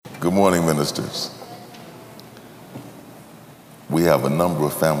Good morning, ministers. We have a number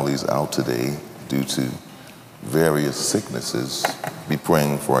of families out today due to various sicknesses. Be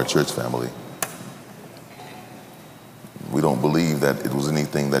praying for our church family. We don't believe that it was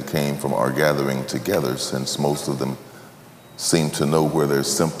anything that came from our gathering together, since most of them seem to know where their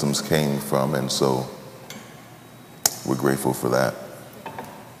symptoms came from, and so we're grateful for that.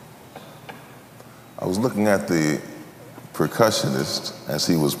 I was looking at the percussionist as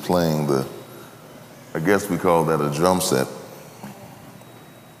he was playing I guess we call that a drum set,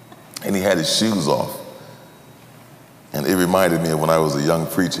 and he had his shoes off. And it reminded me of when I was a young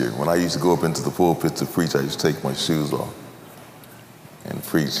preacher. When I used to go up into the pulpit to preach, I used to take my shoes off and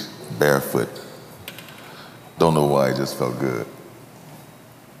preach barefoot. Don't know why, it just felt good.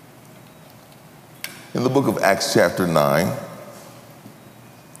 In the book of Acts chapter 9,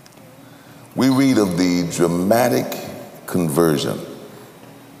 we read of the dramatic conversion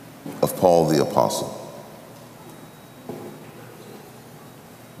of Paul the Apostle.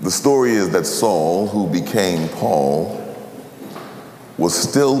 The story is that Saul, who became Paul, was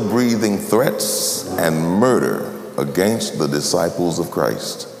still breathing threats and murder against the disciples of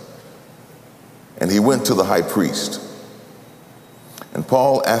Christ. And he went to the high priest. And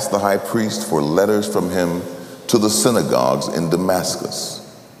Paul asked the high priest for letters from him to the synagogues in Damascus,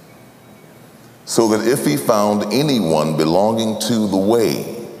 so that if he found anyone belonging to the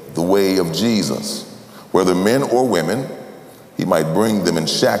way of Jesus, whether men or women, he might bring them in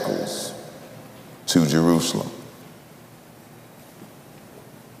shackles to Jerusalem.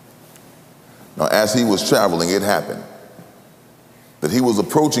 Now, as he was traveling, it happened that he was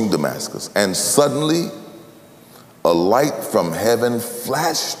approaching Damascus, and suddenly a light from heaven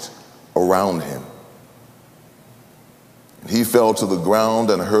flashed around him. He fell to the ground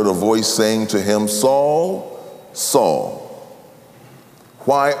and heard a voice saying to him, "Saul, Saul,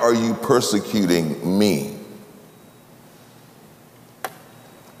 why are you persecuting me?"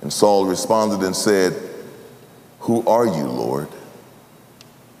 And Saul responded and said, "Who are you, Lord?"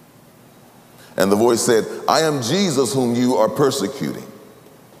 And the voice said, "I am Jesus whom you are persecuting.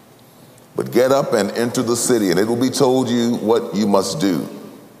 But get up and enter the city, and it will be told you what you must do."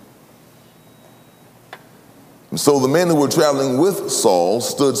 And so the men who were traveling with Saul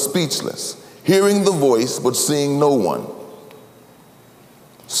stood speechless, hearing the voice but seeing no one.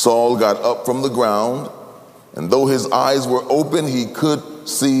 Saul got up from the ground, and though his eyes were open, he could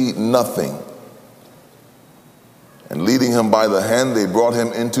see nothing. And leading him by the hand, they brought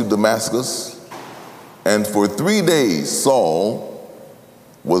him into Damascus. And for 3 days Saul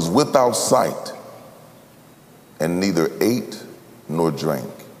was without sight, and neither ate nor drank.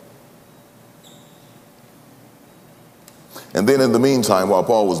 And then in the meantime, while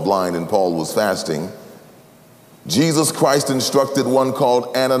Paul was blind and Paul was fasting, Jesus Christ instructed one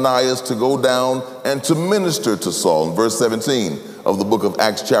called Ananias to go down and to minister to Saul. And verse 17 of the book of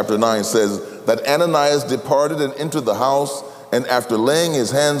Acts chapter 9 says that Ananias departed and entered the house, and after laying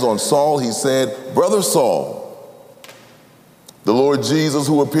his hands on Saul, he said, "Brother Saul, the Lord Jesus,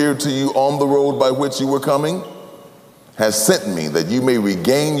 who appeared to you on the road by which you were coming, has sent me that you may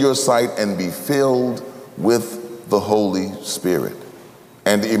regain your sight and be filled with the Holy Spirit."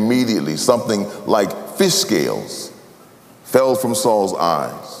 And immediately something like fish scales fell from Saul's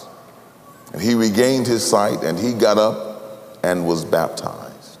eyes, and he regained his sight, and he got up and was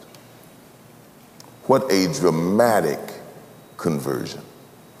baptized. What a dramatic conversion.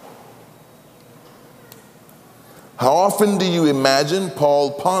 How often do you imagine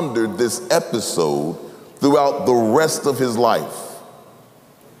Paul pondered this episode throughout the rest of his life?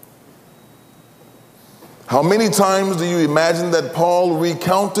 How many times do you imagine that Paul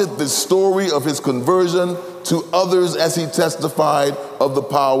recounted the story of his conversion to others as he testified of the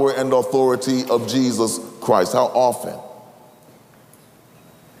power and authority of Jesus Christ? How often?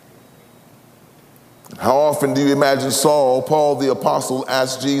 How often do you imagine Saul, Paul the Apostle,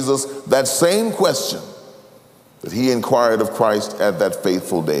 asked Jesus that same question that he inquired of Christ at that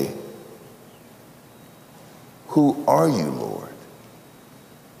faithful day? Who are you, Lord?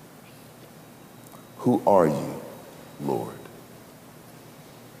 Who are you, Lord?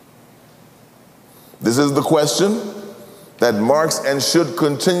 This is the question that marks and should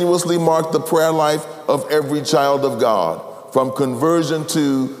continuously mark the prayer life of every child of God, from conversion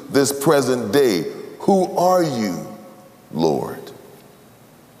to this present day. Who are you, Lord?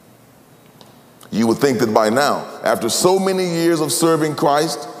 You would think that by now, after so many years of serving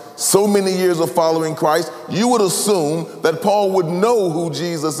Christ, so many years of following Christ, you would assume that Paul would know who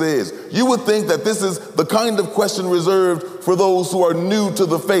Jesus is. You would think that this is the kind of question reserved for those who are new to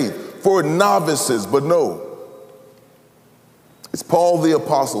the faith, for novices, but no. It's Paul the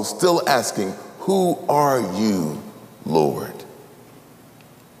apostle still asking, "Who are you, Lord?"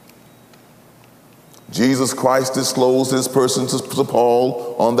 Jesus Christ disclosed his person to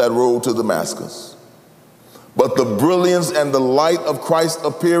Paul on that road to Damascus. But the brilliance and the light of Christ's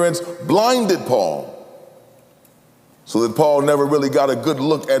appearance blinded Paul, so that Paul never really got a good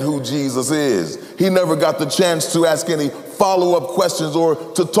look at who Jesus is. He never got the chance to ask any follow-up questions or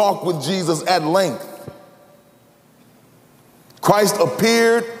to talk with Jesus at length. Christ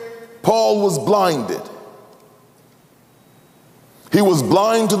appeared, Paul was blinded. He was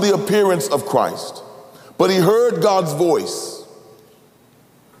blind to the appearance of Christ, but he heard God's voice.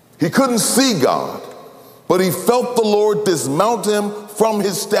 He couldn't see God, but he felt the Lord dismount him from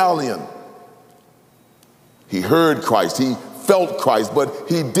his stallion. He heard Christ, he felt Christ, but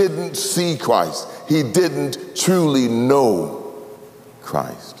he didn't see Christ. He didn't truly know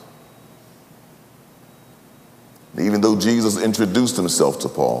Christ. Even though Jesus introduced himself to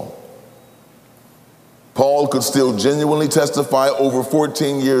Paul, Paul could still genuinely testify over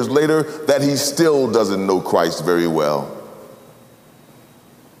 14 years later that he still doesn't know Christ very well.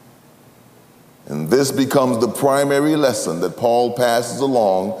 And this becomes the primary lesson that Paul passes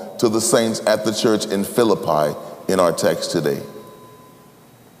along to the saints at the church in Philippi in our text today.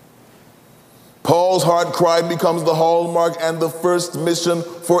 Paul's heart cry becomes the hallmark and the first mission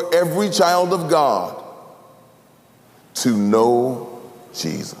for every child of God: to know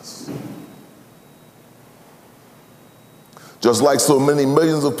Jesus. Just like so many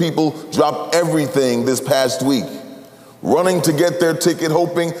millions of people dropped everything this past week, running to get their ticket,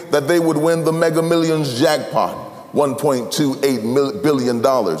 hoping that they would win the Mega Millions jackpot, $1.28 billion,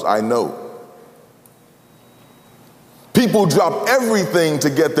 I know. People drop everything to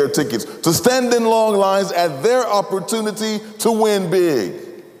get their tickets, to stand in long lines at their opportunity to win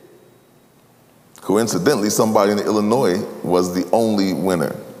big. Coincidentally, somebody in Illinois was the only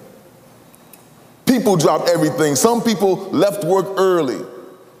winner. People dropped everything. Some people left work early.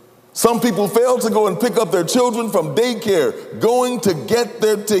 Some people failed to go and pick up their children from daycare, going to get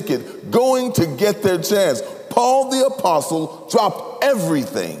their ticket, going to get their chance. Paul the apostle dropped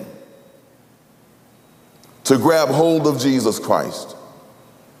everything to grab hold of Jesus Christ.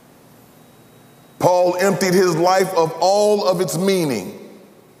 Paul emptied his life of all of its meaning.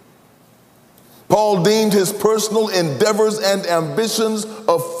 Paul deemed his personal endeavors and ambitions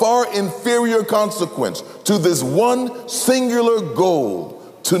of far inferior consequence to this one singular goal: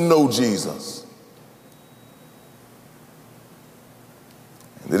 to know Jesus.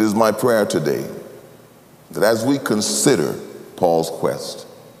 And it is my prayer today that as we consider Paul's quest,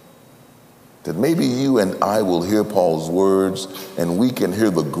 that maybe you and I will hear Paul's words and we can hear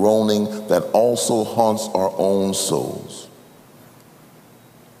the groaning that also haunts our own souls.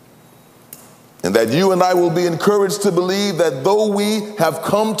 And that you and I will be encouraged to believe that though we have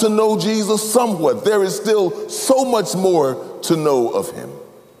come to know Jesus somewhat, there is still so much more to know of him.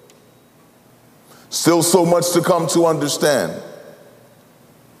 Still so much to come to understand.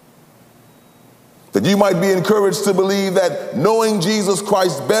 That you might be encouraged to believe that knowing Jesus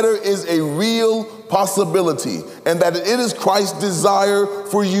Christ better is a real possibility, and that it is Christ's desire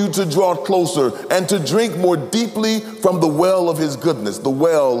for you to draw closer and to drink more deeply from the well of his goodness, the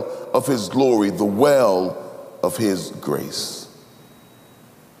well of his glory, the well of his grace.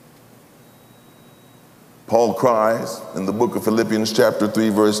 Paul cries in the book of Philippians chapter 3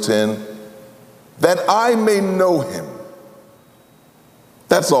 verse 10, that I may know him.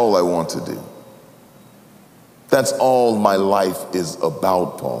 That's all I want to do. That's all my life is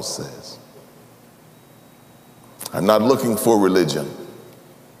about, Paul says. I'm not looking for religion.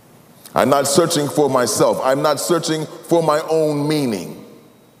 I'm not searching for myself. I'm not searching for my own meaning.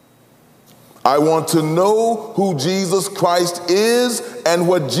 I want to know who Jesus Christ is and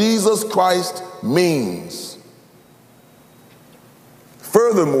what Jesus Christ means.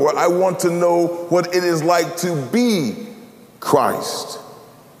 Furthermore, I want to know what it is like to be Christ.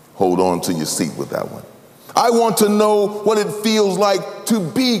 Hold on to your seat with that one. I want to know what it feels like to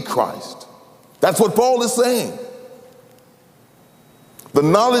be Christ. That's what Paul is saying. The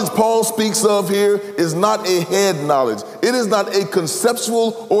knowledge Paul speaks of here is not a head knowledge. It is not a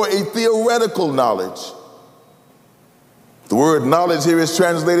conceptual or a theoretical knowledge. The word knowledge here is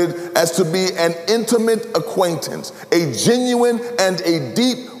translated as to be an intimate acquaintance, a genuine and a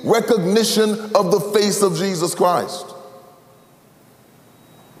deep recognition of the face of Jesus Christ.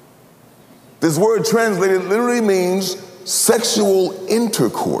 This word translated literally means sexual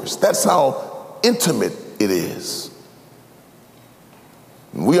intercourse. That's how intimate it is.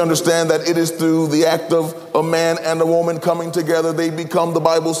 We understand that it is through the act of a man and a woman coming together, they become, the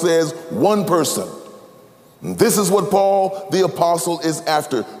Bible says, one person. This is what Paul the apostle is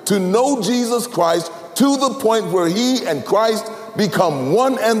after, to know Jesus Christ to the point where he and Christ become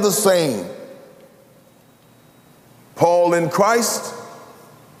one and the same. Paul in Christ,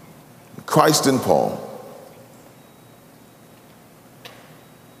 Christ in Paul.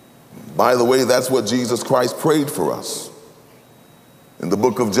 By the way, that's what Jesus Christ prayed for us. In the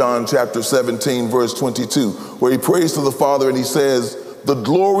book of John, chapter 17, verse 22, where he prays to the Father and he says, the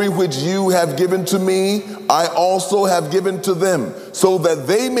glory which you have given to me, I also have given to them, so that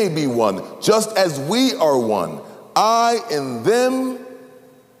they may be one, just as we are one. I in them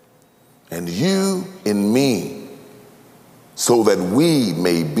and you in me, so that we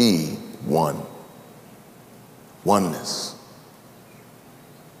may be one. Oneness.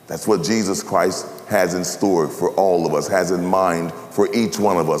 That's what Jesus Christ has in store for all of us, has in mind for each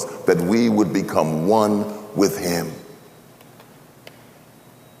one of us, that we would become one with him.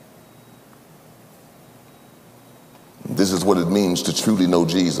 This is what it means to truly know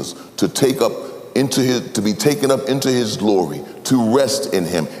Jesus, to be taken up into his glory, to rest in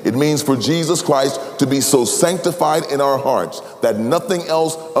him. It means for Jesus Christ to be so sanctified in our hearts that nothing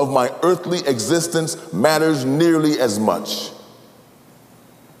else of my earthly existence matters nearly as much.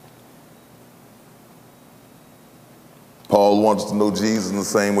 Paul wants to know Jesus in the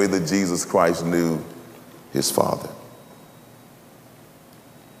same way that Jesus Christ knew his Father.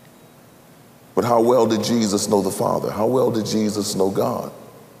 But how well did Jesus know the Father? How well did Jesus know God?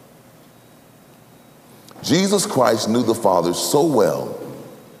 Jesus Christ knew the Father so well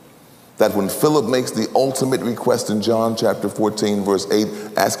that when Philip makes the ultimate request in John chapter 14, verse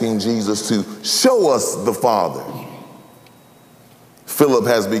 8, asking Jesus to show us the Father, Philip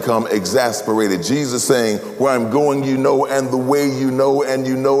has become exasperated. Jesus saying, where I'm going you know, and the way you know, and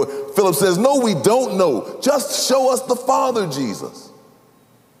you know. Philip says, no, we don't know. Just show us the Father, Jesus.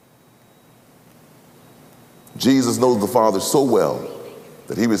 Jesus knows the Father so well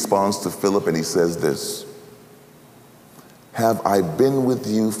that he responds to Philip and he says this, have I been with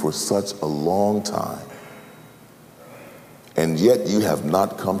you for such a long time, and yet you have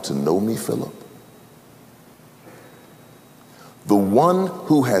not come to know me, Philip? The one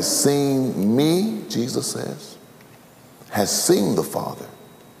who has seen me, Jesus says, has seen the Father.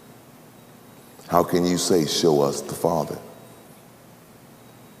 How can you say, show us the Father?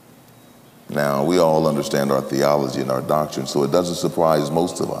 Now, we all understand our theology and our doctrine, so it doesn't surprise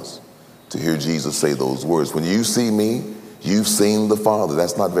most of us to hear Jesus say those words. When you see me, you've seen the Father.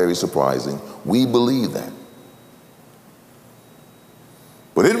 That's not very surprising. We believe that.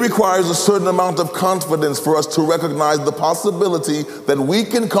 But it requires a certain amount of confidence for us to recognize the possibility that we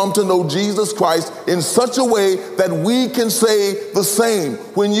can come to know Jesus Christ in such a way that we can say the same.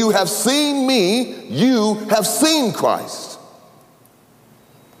 When you have seen me, you have seen Christ.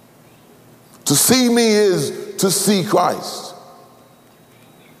 To see me is to see Christ.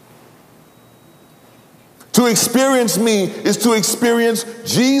 To experience me is to experience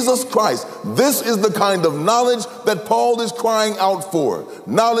Jesus Christ. This is the kind of knowledge that Paul is crying out for.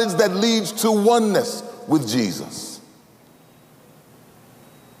 Knowledge that leads to oneness with Jesus.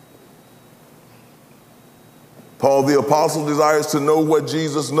 Paul the apostle desires to know what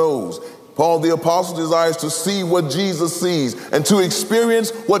Jesus knows. Paul the apostle desires to see what Jesus sees and to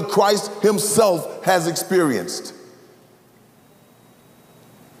experience what Christ himself has experienced.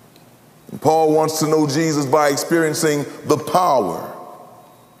 And Paul wants to know Jesus by experiencing the power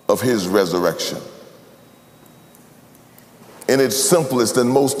of his resurrection. In its simplest and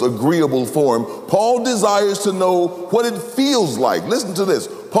most agreeable form, Paul desires to know what it feels like. Listen to this.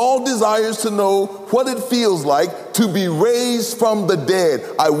 Paul desires to know what it feels like to be raised from the dead.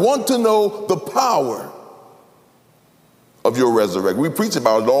 I want to know the power of your resurrection. We preach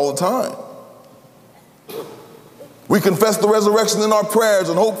about it all the time. We confess the resurrection in our prayers,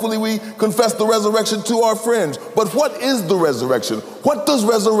 and hopefully we confess the resurrection to our friends. But what is the resurrection? What does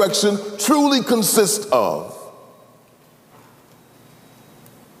resurrection truly consist of?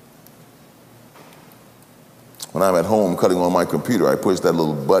 When I'm at home cutting on my computer, I push that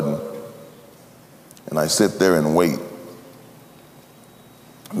little button and I sit there and wait.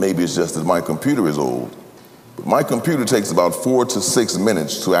 Maybe it's just that my computer is old, but my computer takes about 4 to 6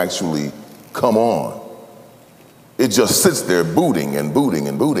 minutes to actually come on. It just sits there booting and booting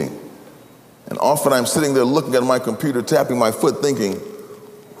and booting. And often I'm sitting there looking at my computer, tapping my foot, thinking,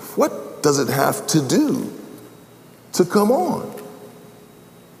 what does it have to do to come on?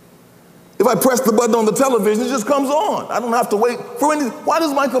 If I press the button on the television, it just comes on. I don't have to wait for anything. Why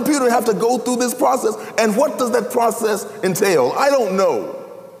does my computer have to go through this process? And what does that process entail? I don't know.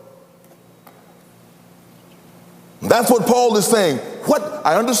 That's what Paul is saying.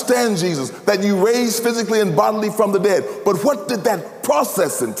 I understand, Jesus, that you raised physically and bodily from the dead, but what did that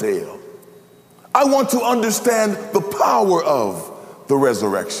process entail? I want to understand the power of the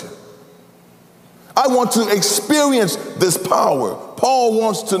resurrection. I want to experience this power. Paul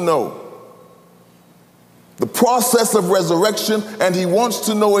wants to know the process of resurrection, and he wants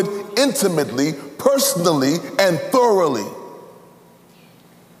to know it intimately, personally, and thoroughly.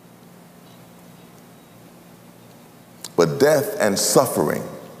 But death and suffering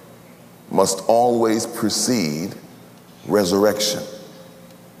must always precede resurrection.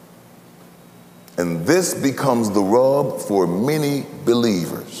 And this becomes the rub for many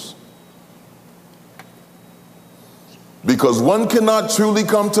believers. Because one cannot truly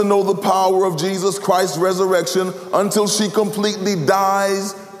come to know the power of Jesus Christ's resurrection until she completely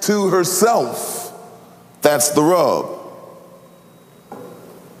dies to herself. That's the rub.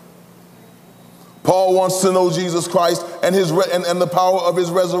 Paul wants to know Jesus Christ and the power of his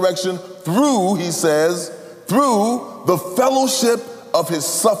resurrection through, he says, through the fellowship of his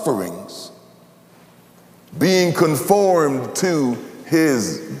sufferings, being conformed to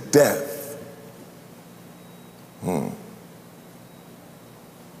his death.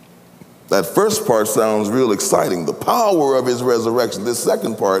 That first part sounds real exciting, the power of his resurrection. This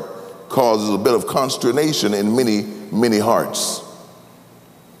second part causes a bit of consternation in many, many hearts.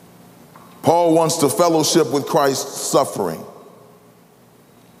 Paul wants to fellowship with Christ's suffering.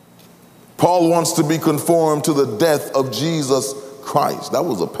 Paul wants to be conformed to the death of Jesus Christ. That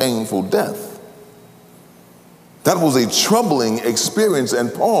was a painful death. That was a troubling experience,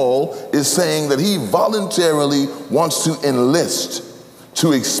 and Paul is saying that he voluntarily wants to enlist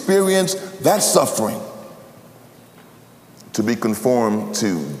to experience that suffering, to be conformed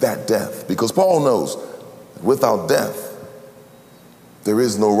to that death. Because Paul knows that without death, there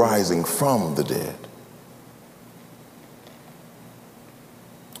is no rising from the dead.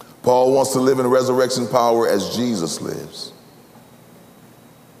 Paul wants to live in resurrection power as Jesus lives.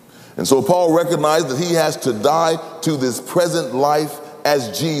 And so Paul recognized that he has to die to this present life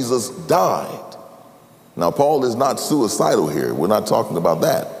as Jesus died. Now, Paul is not suicidal here. We're not talking about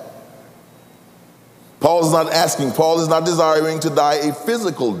that. Paul is not desiring to die a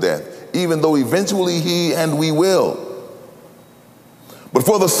physical death, even though eventually he and we will. But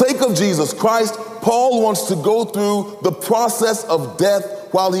for the sake of Jesus Christ, Paul wants to go through the process of death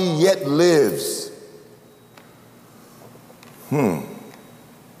while he yet lives.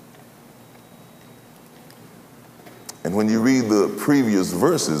 And when you read the previous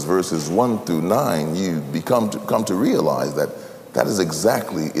verses 1 through 9, you come to realize that that is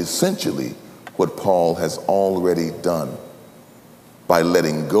exactly, essentially, what Paul has already done by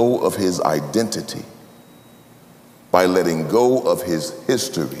letting go of his identity, by letting go of his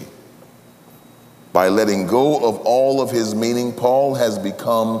history, by letting go of all of his meaning. Paul has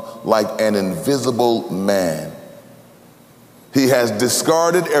become like an invisible man. He has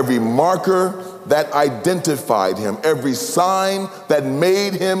discarded every marker that identified him, every sign that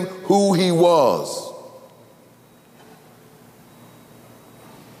made him who he was.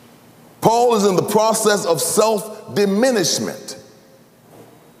 Paul is in the process of self-diminishment,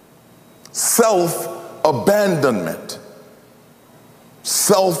 self-abandonment,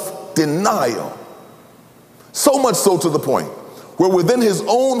 self-denial. So much so to the point where within his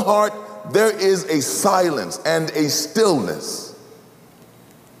own heart there is a silence and a stillness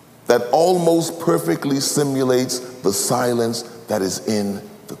that almost perfectly simulates the silence that is in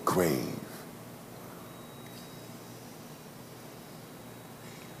the grave.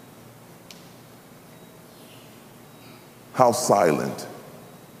 How silent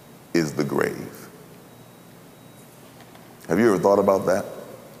is the grave? Have you ever thought about that?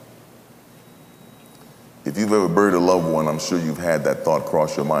 If you've ever buried a loved one, I'm sure you've had that thought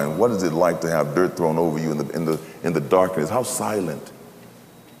cross your mind. What is it like to have dirt thrown over you in the darkness? How silent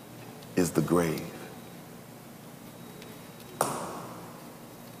is the grave?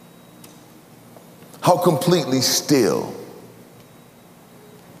 How completely still.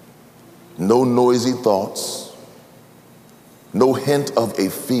 No noisy thoughts, no hint of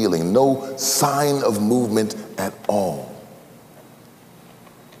a feeling, no sign of movement at all.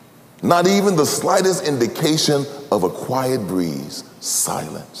 Not even the slightest indication of a quiet breeze.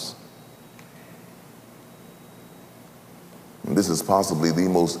 Silence. And this is possibly the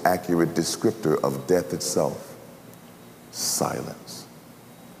most accurate descriptor of death itself. Silence.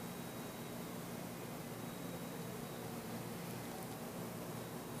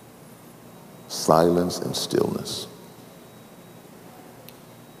 Silence and stillness.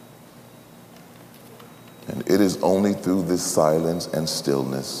 And it is only through this silence and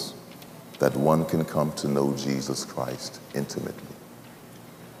stillness that one can come to know Jesus Christ intimately.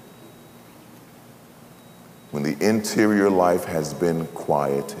 interior life has been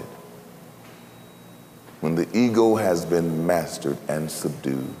quieted, when the ego has been mastered and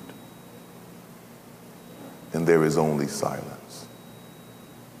subdued, then there is only silence.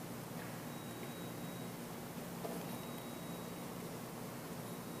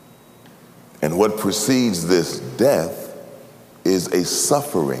 And what precedes this death is a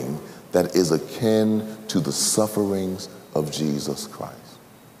suffering that is akin to the sufferings of Jesus Christ.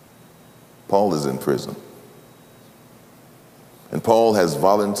 Paul is in prison. And Paul has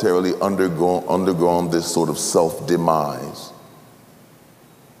voluntarily undergone this sort of self-demise.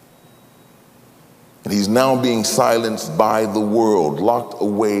 And he's now being silenced by the world, locked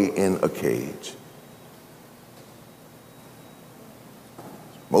away in a cage.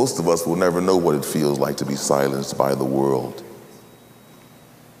 Most of us will never know what it feels like to be silenced by the world.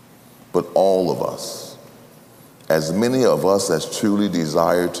 But all of us, as many of us as truly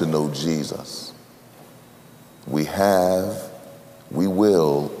desire to know Jesus, we have, we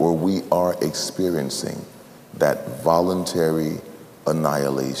will, or we are experiencing that voluntary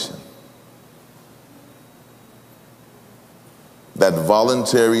annihilation. That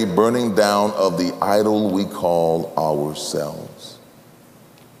voluntary burning down of the idol we call ourselves.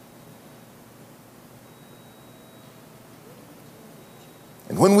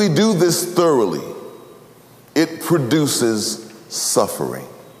 And when we do this thoroughly, it produces suffering.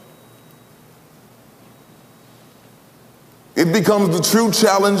 It becomes the true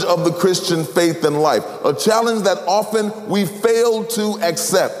challenge of the Christian faith and life, a challenge that often we fail to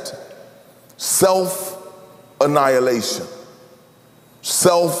accept: self-annihilation,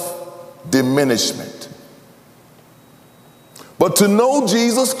 self-diminishment. But to know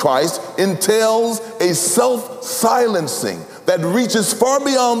Jesus Christ entails a self-silencing that reaches far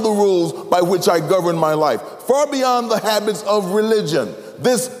beyond the rules by which I govern my life, far beyond the habits of religion.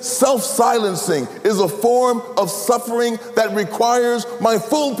 This self-silencing is a form of suffering that requires my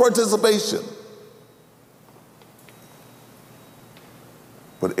full participation.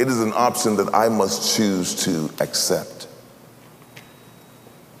 But it is an option that I must choose to accept.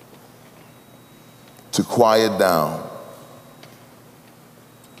 To quiet down,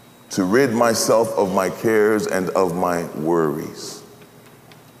 to rid myself of my cares and of my worries,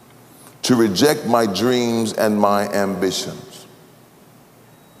 to reject my dreams and my ambitions,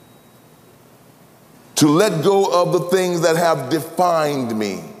 to let go of the things that have defined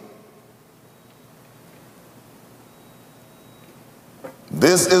me.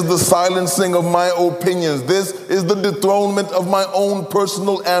 This is the silencing of my opinions. This is the dethronement of my own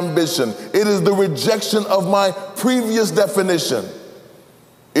personal ambition. It is the rejection of my previous definition.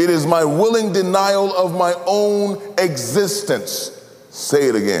 It is my willing denial of my own existence. Say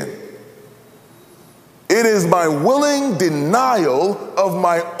it again. It is my willing denial of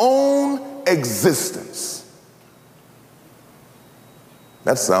my own existence.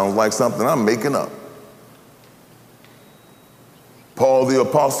 That sounds like something I'm making up. Paul the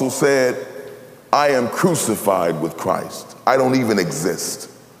Apostle said, I am crucified with Christ. I don't even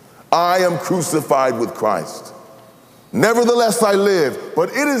exist. I am crucified with Christ. Nevertheless I live, but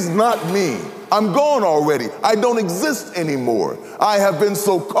it is not me. I'm gone already. I don't exist anymore. I have been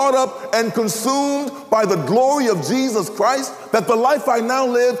so caught up and consumed by the glory of Jesus Christ that the life I now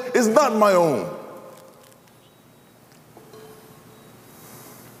live is not my own.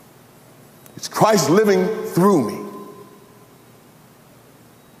 It's Christ living through me.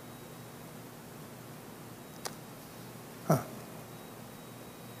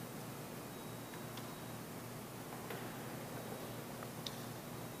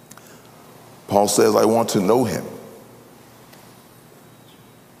 Paul says, I want to know him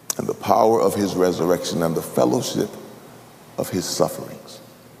and the power of his resurrection and the fellowship of his sufferings,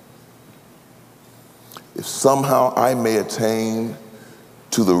 if somehow I may attain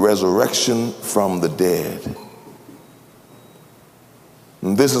to the resurrection from the dead.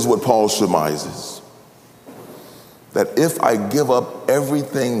 And this is what Paul surmises, that if I give up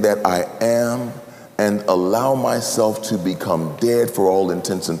everything that I am and allow myself to become dead for all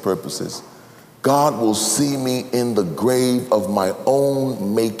intents and purposes, God will see me in the grave of my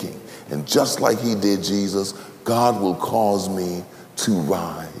own making. And just like he did Jesus, God will cause me to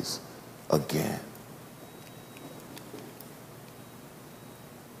rise again.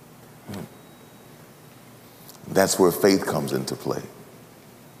 That's where faith comes into play.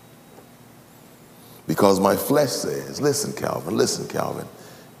 Because my flesh says, listen, Calvin,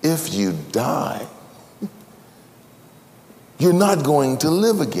 if you die, you're not going to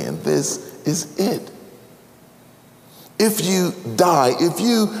live again. This is it. If you die, if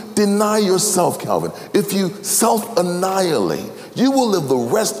you deny yourself, Calvin, if you self-annihilate, you will live the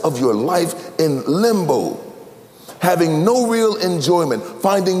rest of your life in limbo. having no real enjoyment,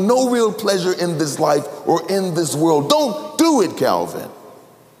 finding no real pleasure in this life or in this world. Don't do it, Calvin.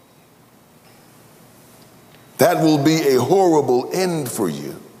 That will be a horrible end for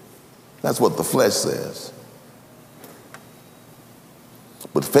you. That's what the flesh says.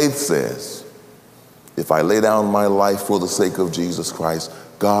 But faith says, if I lay down my life for the sake of Jesus Christ,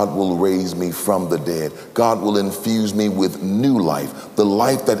 God will raise me from the dead. God will infuse me with new life, the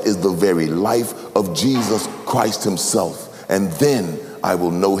life that is the very life of Jesus Christ himself. And then I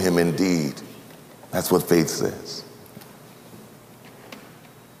will know him indeed. That's what faith says.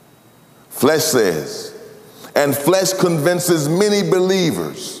 Flesh says, and flesh convinces many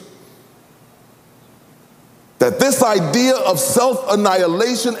believers that this idea of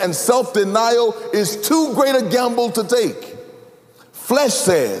self-annihilation and self-denial is too great a gamble to take. Flesh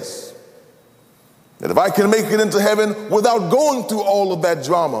says that if I can make it into heaven without going through all of that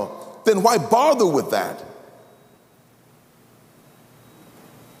drama, then why bother with that?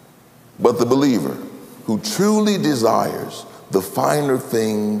 But the believer who truly desires the finer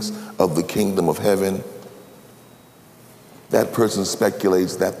things of the kingdom of heaven, that person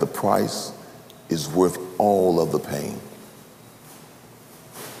speculates that the price is worth all of the pain.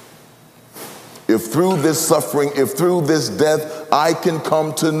 If through this suffering, if through this death, I can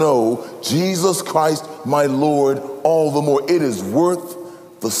come to know Jesus Christ, my Lord, all the more, it is worth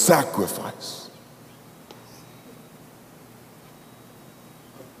the sacrifice.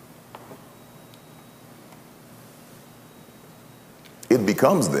 It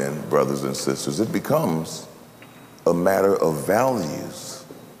becomes then, brothers and sisters, it becomes a matter of values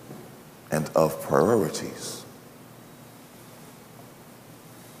and of priorities.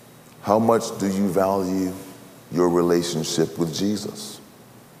 How much do you value your relationship with Jesus?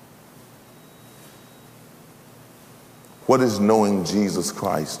 What is knowing Jesus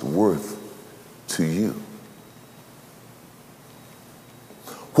Christ worth to you?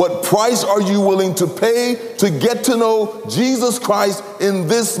 What price are you willing to pay to get to know Jesus Christ in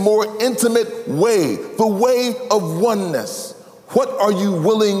this more intimate way, the way of oneness? What are you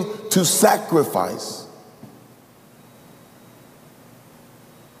willing to sacrifice?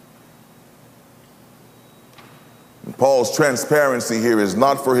 And Paul's transparency here is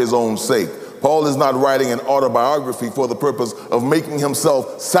not for his own sake. Paul is not writing an autobiography for the purpose of making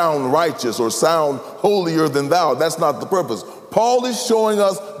himself sound righteous or sound holier than thou. That's not the purpose. Paul is showing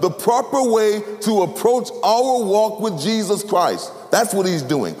us the proper way to approach our walk with Jesus Christ. That's what he's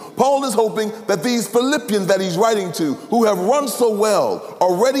doing. Paul is hoping that these Philippians that he's writing to, who have run so well,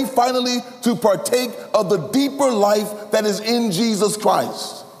 are ready finally to partake of the deeper life that is in Jesus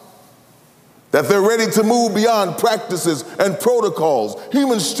Christ. That they're ready to move beyond practices and protocols,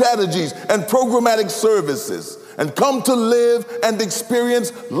 human strategies and programmatic services, and come to live and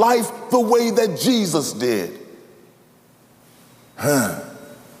experience life the way that Jesus did. And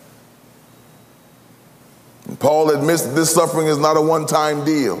Paul admits that this suffering is not a one-time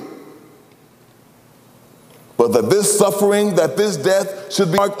deal, but that this suffering, that this death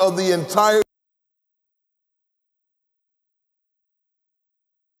should be part of the entire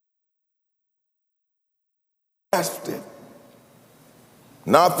it.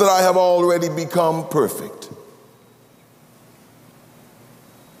 Not that I have already become perfect.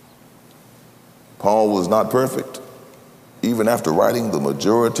 Paul was not perfect, even after writing the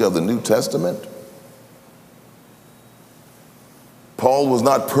majority of the New Testament. Paul was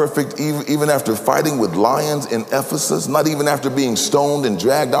not perfect even after fighting with lions in Ephesus, not even after being stoned and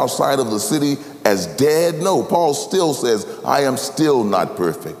dragged outside of the city as dead. No, Paul still says, I am still not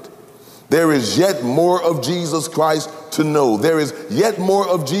perfect. There is yet more of Jesus Christ to know. There is yet more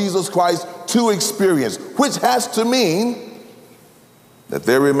of Jesus Christ to experience, which has to mean that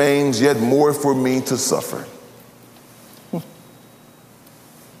there remains yet more for me to suffer.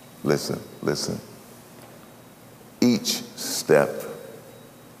 Listen. Each step,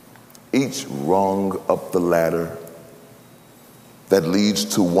 each rung up the ladder that leads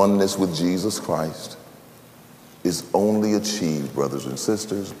to oneness with Jesus Christ is only achieved, brothers and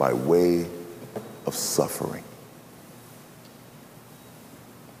sisters, by way of suffering.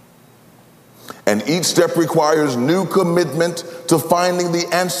 And each step requires new commitment to finding the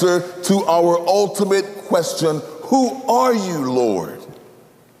answer to our ultimate question, who are you, Lord?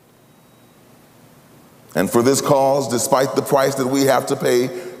 And for this cause, despite the price that we have to pay,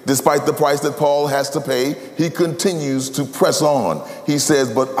 despite the price that Paul has to pay, he continues to press on. He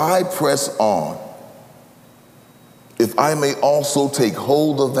says, but I press on, if I may also take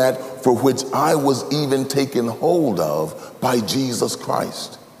hold of that for which I was even taken hold of by Jesus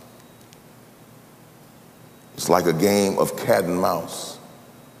Christ. It's like a game of cat and mouse.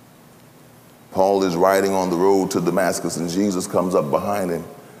 Paul is riding on the road to Damascus, and Jesus comes up behind him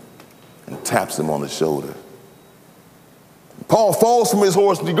and taps him on the shoulder. Paul falls from his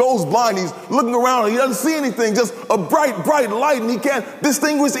horse and he goes blind. He's looking around and he doesn't see anything, just a bright, bright light, and he can't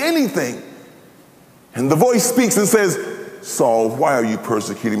distinguish anything. And the voice speaks and says, Saul, why are you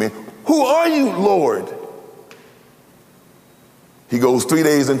persecuting me? Who are you, Lord? He goes 3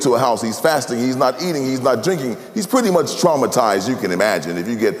 days into a house. He's fasting. He's not eating. He's not drinking. He's pretty much traumatized, you can imagine. If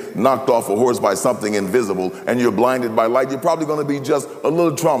you get knocked off a horse by something invisible and you're blinded by light, you're probably going to be just a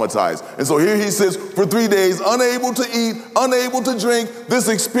little traumatized. And so here he sits for 3 days, unable to eat, unable to drink. This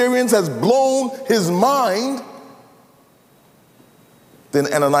experience has blown his mind. Then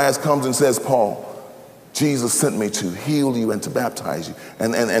Ananias comes and says, Paul, Jesus sent me to heal you and to baptize you.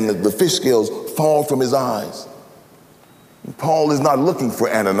 And the fish scales fall from his eyes. Paul is not looking for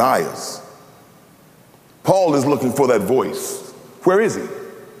Ananias. Paul is looking for that voice. Where is he?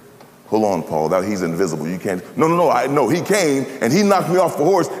 Hold on, Paul. Now he's invisible. You can't. No. He came and he knocked me off the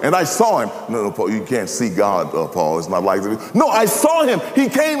horse and I saw him. No, Paul. You can't see God, Paul. It's not like that. No, I saw him. He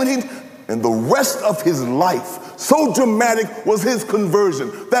came and the rest of his life, so dramatic was his conversion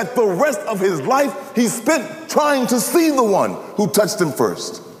that the rest of his life he spent trying to see the one who touched him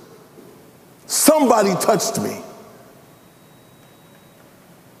first. Somebody touched me.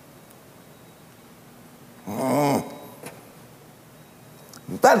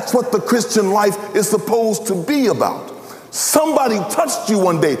 That's what the Christian life is supposed to be about. Somebody touched you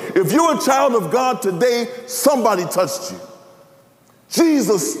one day. If you're a child of God today, somebody touched you.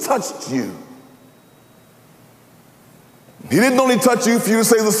 Jesus touched you. He didn't only touch you for you to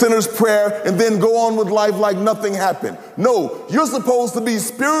say the sinner's prayer and then go on with life like nothing happened. No, you're supposed to be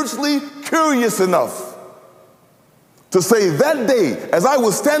spiritually curious enough to say that day, as I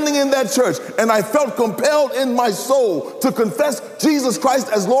was standing in that church and I felt compelled in my soul to confess Jesus Christ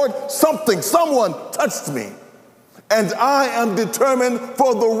as Lord, someone touched me. And I am determined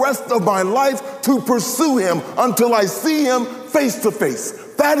for the rest of my life to pursue him until I see him face to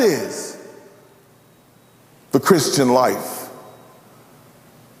face. That is the Christian life.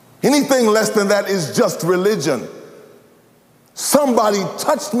 Anything less than that is just religion. Somebody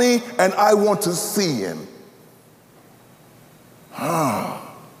touched me and I want to see him.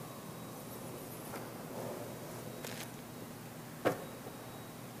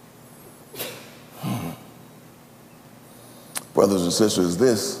 Brothers and sisters,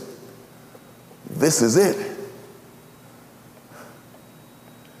 this is it.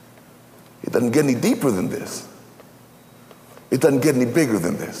 It doesn't get any deeper than this. It doesn't get any bigger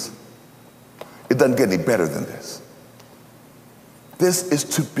than this. It doesn't get any better than this. This is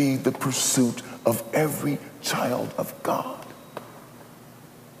to be the pursuit of every child of God.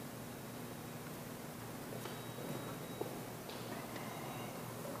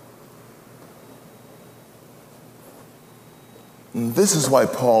 And this is why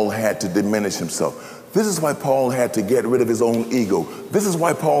Paul had to diminish himself. This is why Paul had to get rid of his own ego. This is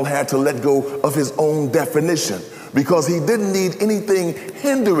why Paul had to let go of his own definition, because he didn't need anything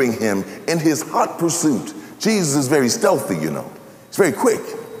hindering him in his hot pursuit. Jesus is very stealthy, you know. He's very quick.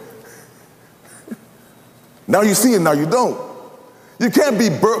 Now you see him, now you don't. You can't be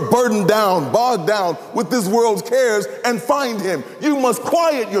burdened down, bogged down with this world's cares and find him. You must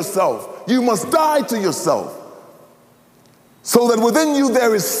quiet yourself. You must die to yourself, so that within you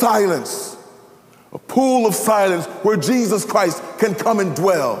there is silence, a pool of silence where Jesus Christ can come and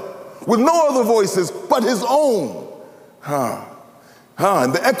dwell with no other voices but his own.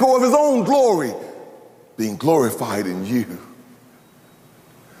 And the echo of his own glory being glorified in you.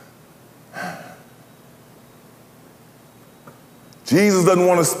 Jesus doesn't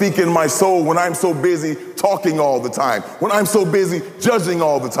want to speak in my soul when I'm so busy talking all the time, when I'm so busy judging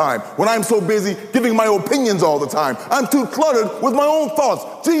all the time, when I'm so busy giving my opinions all the time. I'm too cluttered with my own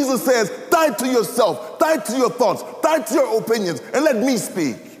thoughts. Jesus says, die to yourself, die to your thoughts, die to your opinions, and let me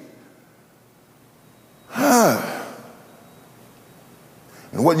speak. And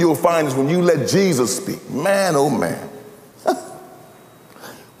what you'll find is when you let Jesus speak, man, oh man,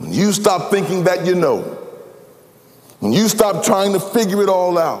 when you stop thinking that you know, when you stop trying to figure it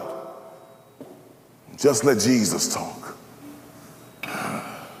all out, just let Jesus talk.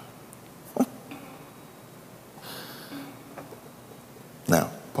 Now,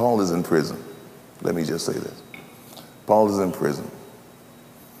 Paul is in prison. Let me just say this. Paul is in prison.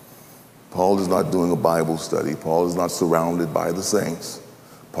 Paul is not doing a Bible study. Paul is not surrounded by the saints.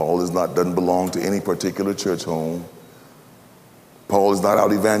 Paul doesn't belong to any particular church home. Paul is not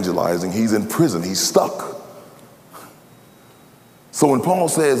out evangelizing. He's in prison. He's stuck. So when Paul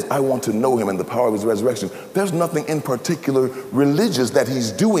says, I want to know him and the power of his resurrection, there's nothing in particular religious that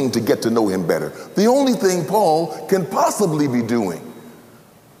he's doing to get to know him better. The only thing Paul can possibly be doing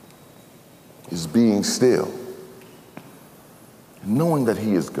is being still, knowing that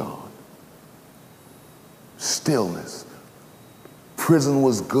he is God. Stillness. Prison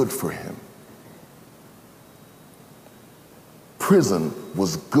was good for him. Prison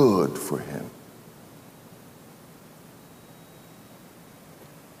was good for him.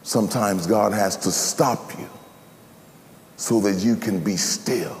 Sometimes God has to stop you so that you can be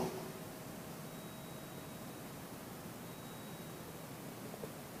still.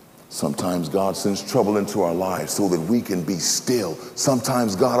 Sometimes God sends trouble into our lives so that we can be still.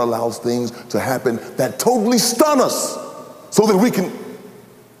 Sometimes God allows things to happen that totally stun us so that we can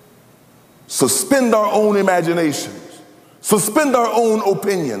suspend our own imaginations, suspend our own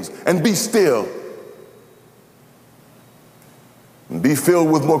opinions, and be still. And be filled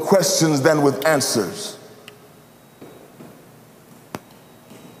with more questions than with answers.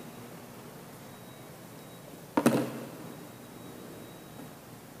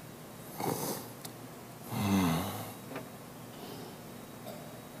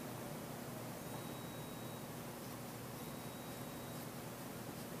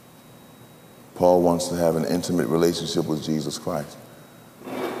 Paul wants to have an intimate relationship with Jesus Christ.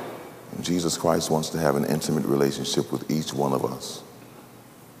 And Jesus Christ wants to have an intimate relationship with each one of us.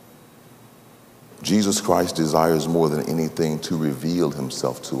 Jesus Christ desires more than anything to reveal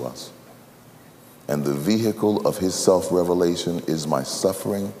himself to us. And the vehicle of his self-revelation is my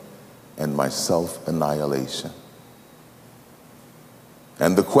suffering and my self-annihilation.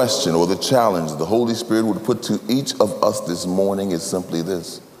 And the question or the challenge the Holy Spirit would put to each of us this morning is simply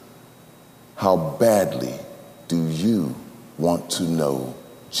this: how badly do you want to know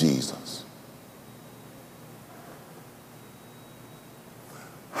Jesus?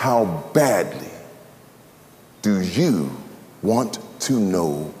 How badly do you want to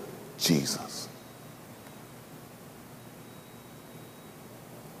know Jesus?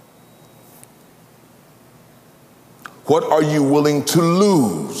 What are you willing to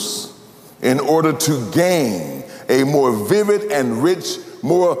lose in order to gain a more vivid and rich,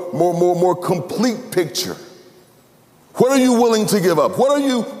 more complete picture? What are you willing to give up? What are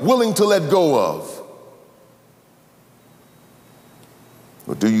you willing to let go of?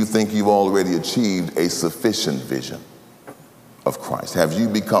 Or do you think you've already achieved a sufficient vision of Christ? Have you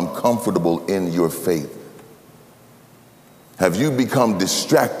become comfortable in your faith? Have you become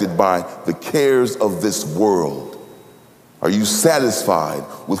distracted by the cares of this world? Are you satisfied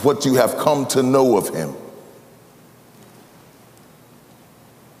with what you have come to know of him?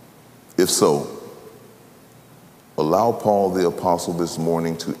 If so, allow Paul the Apostle this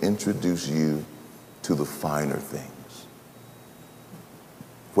morning to introduce you to the finer things.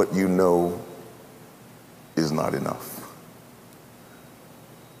 What you know is not enough.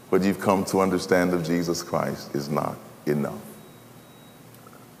 What you've come to understand of Jesus Christ is not enough.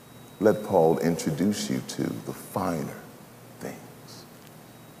 Let Paul introduce you to the finer things.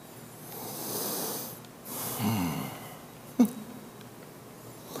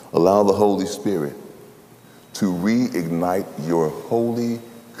 Allow the Holy Spirit to reignite your holy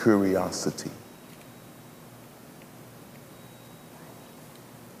curiosity.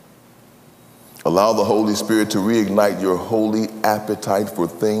 Allow the Holy Spirit to reignite your holy appetite for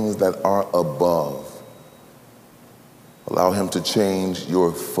things that are above. Allow him to change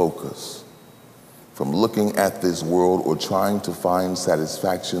your focus from looking at this world or trying to find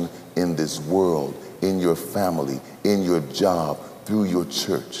satisfaction in this world, in your family, in your job, through your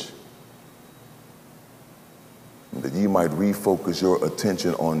church. And that you might refocus your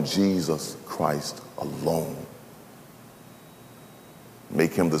attention on Jesus Christ alone.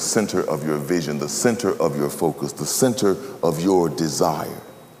 Make him the center of your vision, the center of your focus, the center of your desire.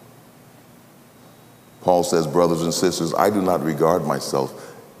 Paul says, brothers and sisters, I do not regard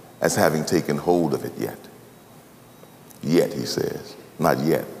myself as having taken hold of it yet. Yet, he says, not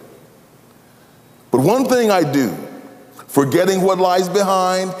yet. But one thing I do, forgetting what lies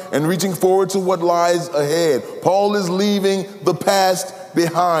behind and reaching forward to what lies ahead. Paul is leaving the past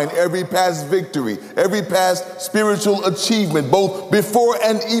behind, every past victory, every past spiritual achievement, both before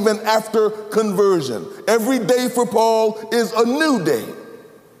and even after conversion. Every day for Paul is a new day.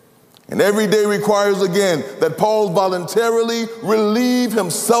 And every day requires again that Paul voluntarily relieve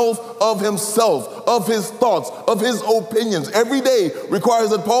himself, of his thoughts, of his opinions. Every day requires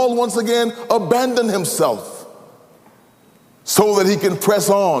that Paul once again abandon himself so that he can press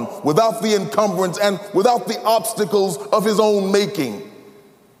on without the encumbrance and without the obstacles of his own making.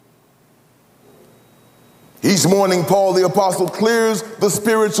 He Each morning, Paul the apostle clears the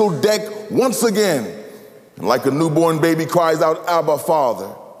spiritual deck once again, and like a newborn baby cries out, Abba,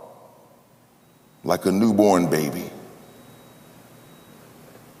 Father. Like a newborn baby.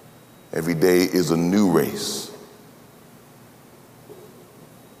 Every day is a new race.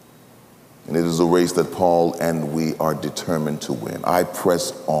 And it is a race that Paul and we are determined to win. I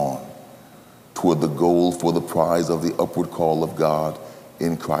press on toward the goal for the prize of the upward call of God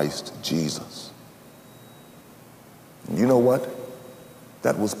in Christ Jesus. And you know what?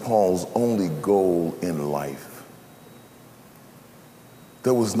 That was Paul's only goal in life.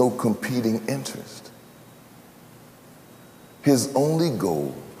 There was no competing interest. His only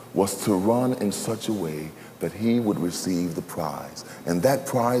goal was to run in such a way that he would receive the prize. And that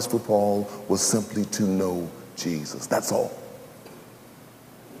prize for Paul was simply to know Jesus. That's all.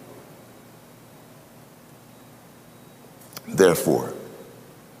 Therefore,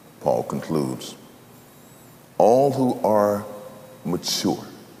 Paul concludes, all who are mature.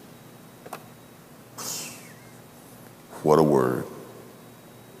 What a word.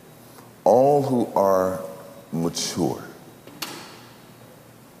 All who are mature.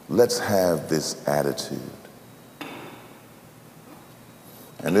 Let's have this attitude.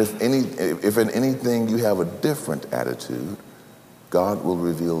 And if in anything you have a different attitude, God will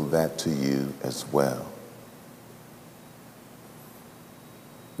reveal that to you as well.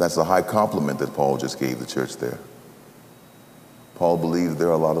 That's a high compliment that Paul just gave the church there. Paul believed there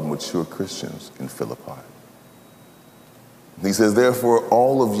are a lot of mature Christians in Philippi. He says, therefore,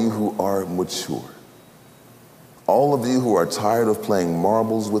 all of you who are mature, all of you who are tired of playing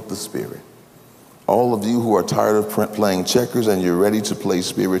marbles with the Spirit, all of you who are tired of playing checkers and you're ready to play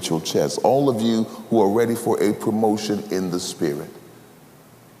spiritual chess, all of you who are ready for a promotion in the Spirit,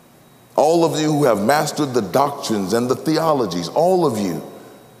 all of you who have mastered the doctrines and the theologies, all of you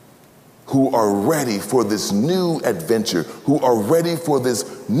who are ready for this new adventure, who are ready for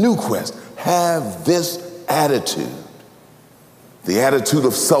this new quest, have this attitude. The attitude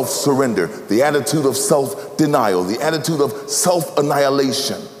of self-surrender, the attitude of self-denial, the attitude of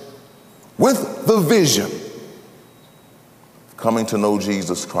self-annihilation, with the vision of coming to know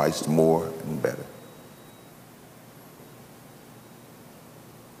Jesus Christ more and better.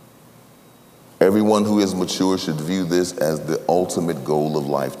 Everyone who is mature should view this as the ultimate goal of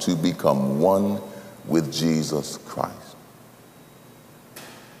life, to become one with Jesus Christ.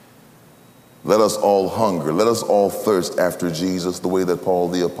 Let us all hunger, let us all thirst after Jesus the way that Paul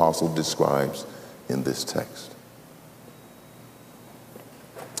the apostle describes in this text.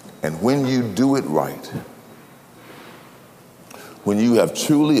 And when you do it right, when you have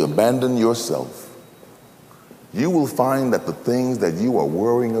truly abandoned yourself, you will find that the things that you are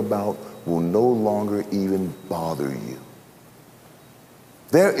worrying about will no longer even bother you.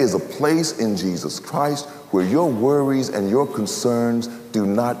 There is a place in Jesus Christ where your worries and your concerns do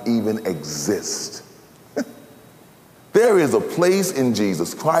not even exist. There is a place in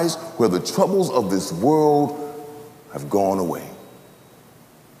Jesus Christ where the troubles of this world have gone away.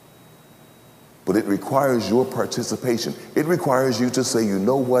 But it requires your participation. It requires you to say, you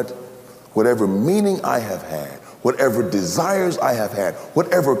know what? Whatever meaning I have had, whatever desires I have had,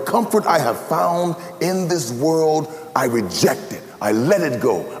 whatever comfort I have found in this world, I reject it. I let it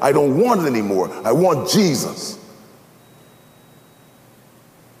go. I don't want it anymore. I want Jesus.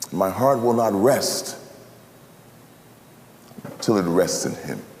 My heart will not rest till it rests in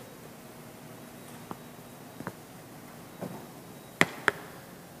him.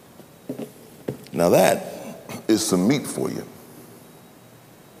 Now that is some meat for you.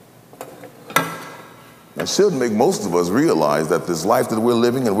 That should make most of us realize that this life that we're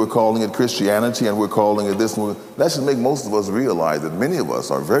living, and we're calling it Christianity, and we're calling it this, that should make most of us realize that many of us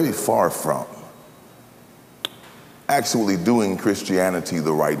are very far from actually doing Christianity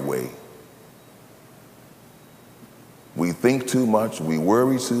the right way. We think too much, we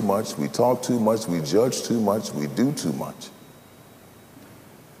worry too much, we talk too much, we judge too much, we do too much.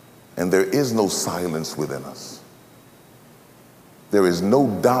 And there is no silence within us. There is no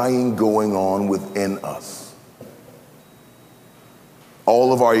dying going on within us.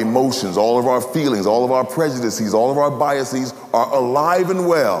 All of our emotions, all of our feelings, all of our prejudices, all of our biases are alive and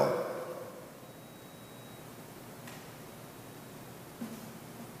well.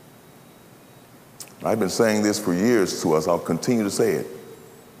 I've been saying this for years to us. I'll continue to say it.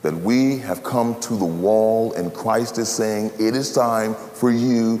 That we have come to the wall, and Christ is saying it is time for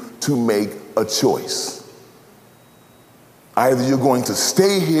you to make a choice. Either you're going to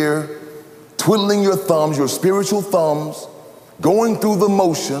stay here, twiddling your thumbs, your spiritual thumbs, going through the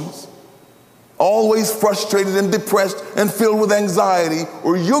motions, always frustrated and depressed and filled with anxiety,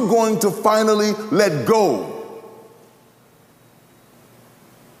 or you're going to finally let go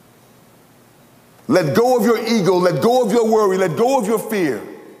Let go of your ego. Let go of your worry. Let go of your fear.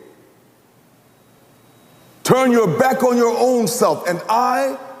 Turn your back on your own self, and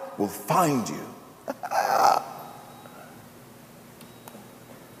I will find you.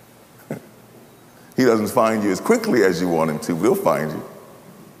 He doesn't find you as quickly as you want him to. We'll find you.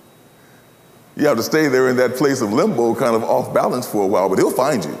 You have to stay there in that place of limbo, kind of off balance for a while, but he'll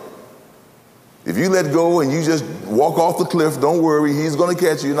find you. If you let go and you just walk off the cliff, don't worry, he's going to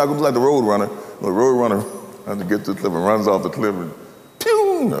catch you. You're not going to be like the road runner. The road runner has to get to the cliff and runs off the cliff and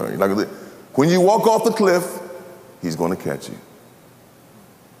pew! No, you're not going to. When you walk off the cliff, he's going to catch you.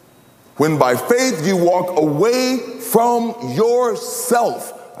 When by faith you walk away from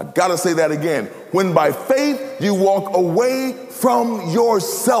yourself. I gotta say that again. When by faith you walk away from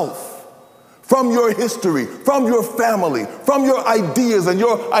yourself, from your history, from your family, from your ideas and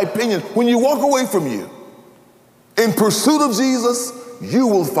your opinions, when you walk away from you, in pursuit of Jesus, you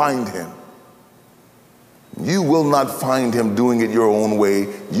will find him. You will not find him doing it your own way.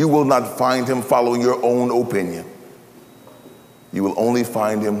 You will not find him following your own opinion. You will only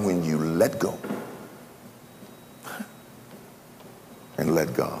find him when you let go and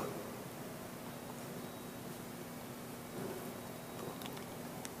let God.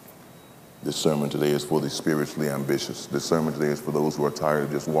 This sermon today is for the spiritually ambitious. This sermon today is for those who are tired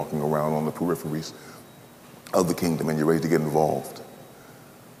of just walking around on the peripheries of the kingdom and you're ready to get involved.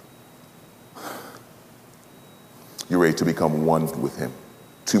 You're ready to become one with him,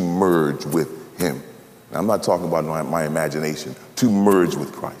 to merge with him. Now, I'm not talking about my imagination, to merge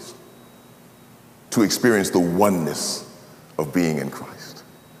with Christ, to experience the oneness of being in Christ.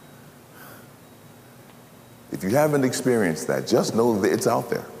 If you haven't experienced that, just know that it's out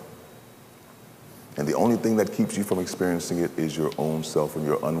there. And the only thing that keeps you from experiencing it is your own self and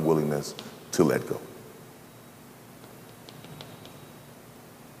your unwillingness to let go.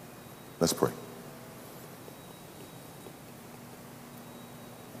 Let's pray.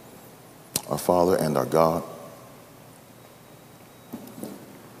 Our Father and our God,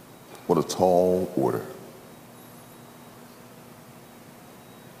 what a tall order.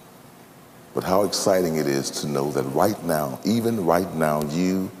 But how exciting it is to know that right now, even right now,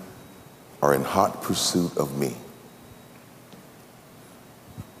 you are in hot pursuit of me.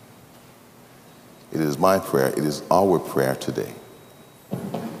 It is my prayer, it is our prayer today,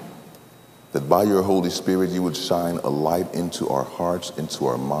 that by your Holy Spirit you would shine a light into our hearts, into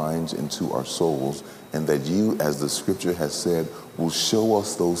our minds, into our souls, and that you, as the scripture has said, will show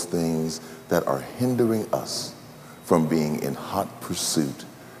us those things that are hindering us from being in hot pursuit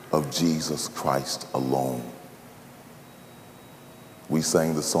of Jesus Christ alone. We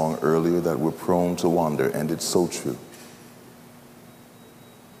sang the song earlier that we're prone to wander, and it's so true.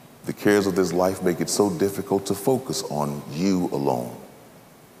 The cares of this life make it so difficult to focus on you alone.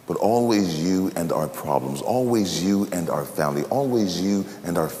 But always you and our problems, always you and our family, always you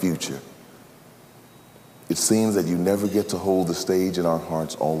and our future. It seems that you never get to hold the stage in our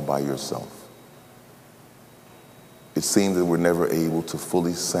hearts all by yourself. It seems that we're never able to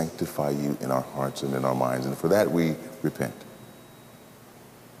fully sanctify you in our hearts and in our minds. And for that we repent.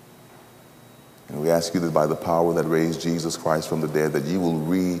 And we ask you that by the power that raised Jesus Christ from the dead, that you will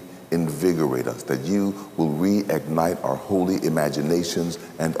reinvigorate us, that you will reignite our holy imaginations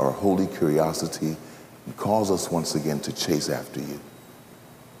and our holy curiosity and cause us once again to chase after you,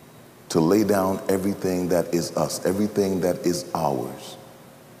 to lay down everything that is us, everything that is ours,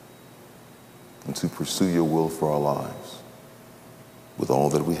 and to pursue your will for our lives with all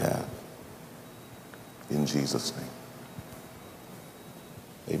that we have. In Jesus' name,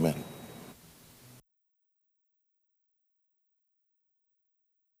 amen.